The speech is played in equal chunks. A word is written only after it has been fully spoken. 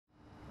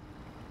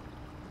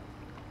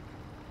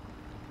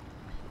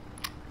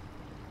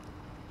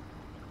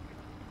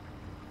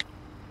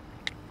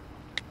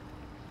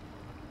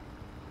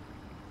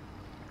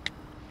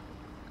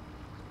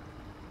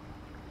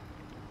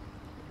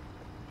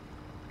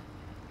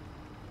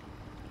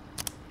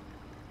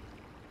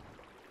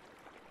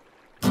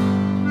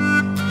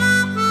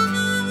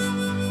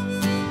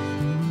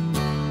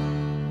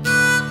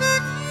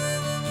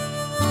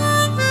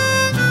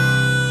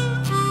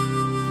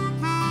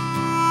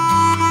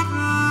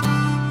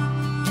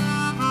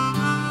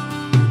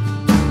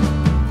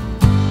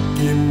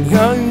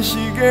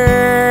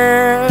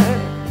태욱의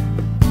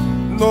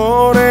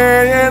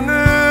노래에는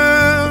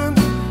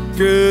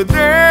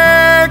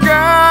그대가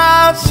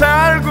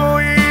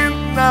살고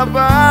있나봐.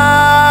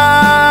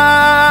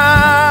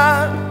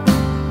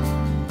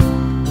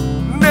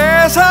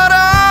 내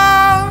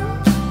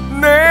사랑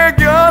내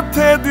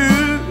곁에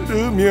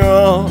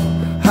들으며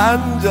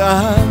한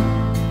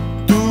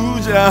잔 두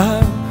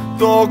잔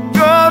또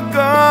꺾어.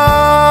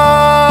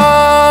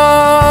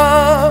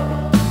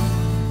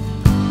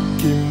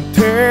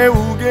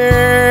 김태욱의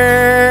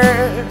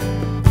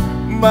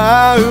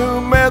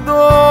마음에도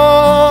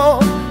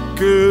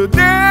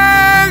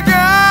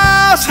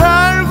그대가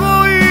살고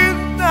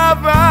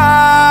있나봐.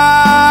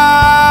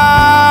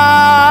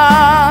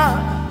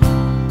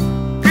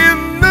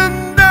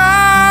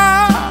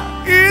 있는다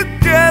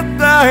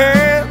있겠다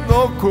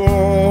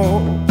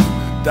해놓고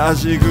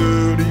다시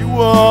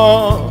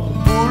그리워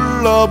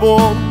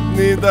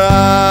불러봅니다.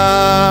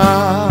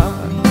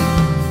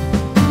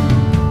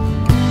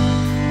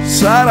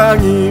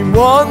 사랑이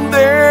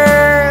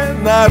뭔데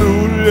날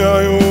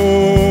울려요.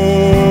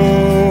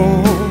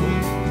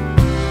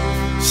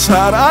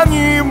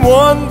 사랑이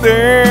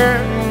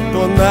뭔데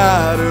또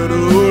나를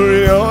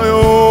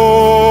울려요.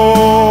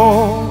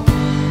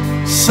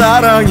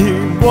 사랑이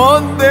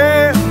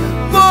뭔데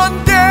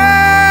뭔데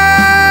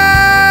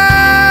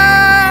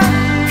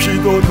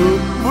피도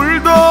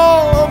눈물도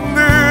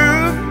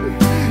없는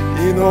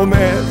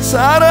이놈의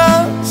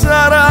사랑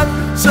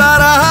사랑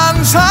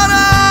사랑 사랑.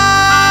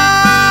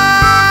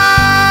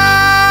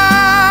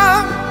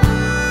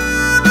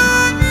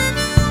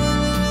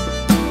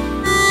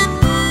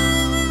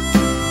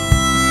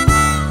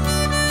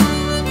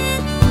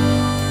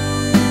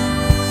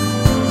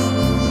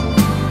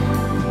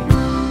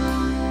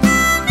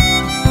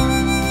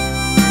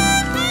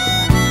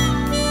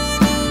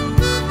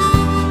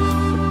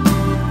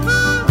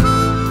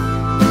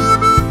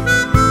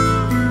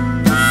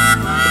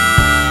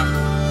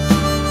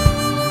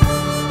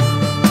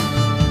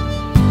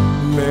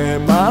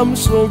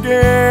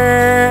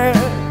 마음속에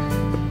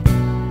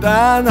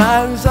단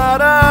한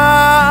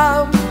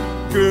사람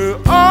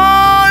그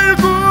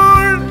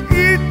얼굴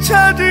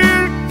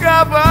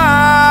잊혀질까봐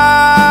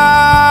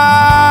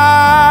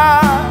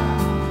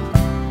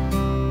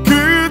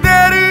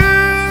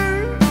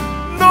그대를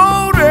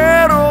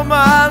노래로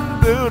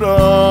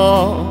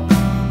만들어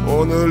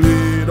오늘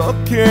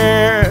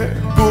이렇게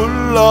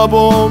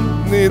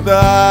불러봅니다.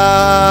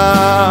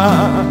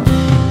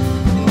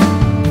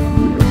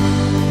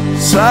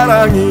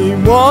 사랑이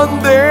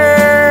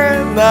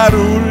뭔데 날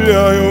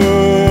울려요.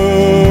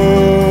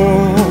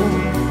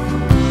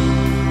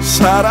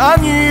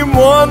 사랑이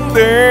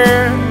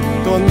뭔데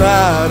또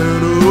나를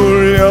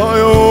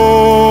울려요.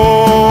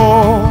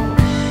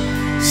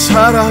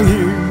 사랑이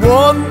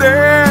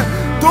뭔데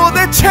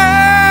도대체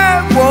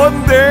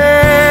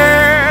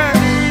뭔데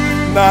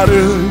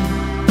나를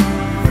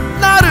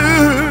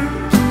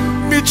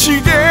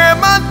미치게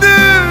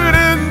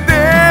만드는데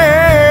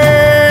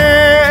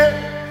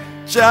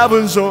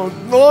잡은 손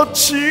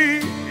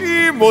놓지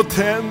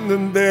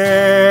못했는데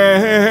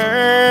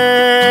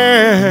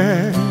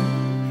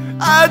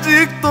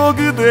아직도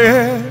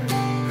그대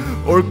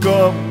올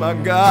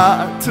것만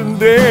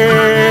같은데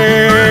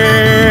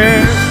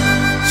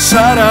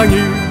사랑이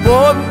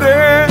뭔데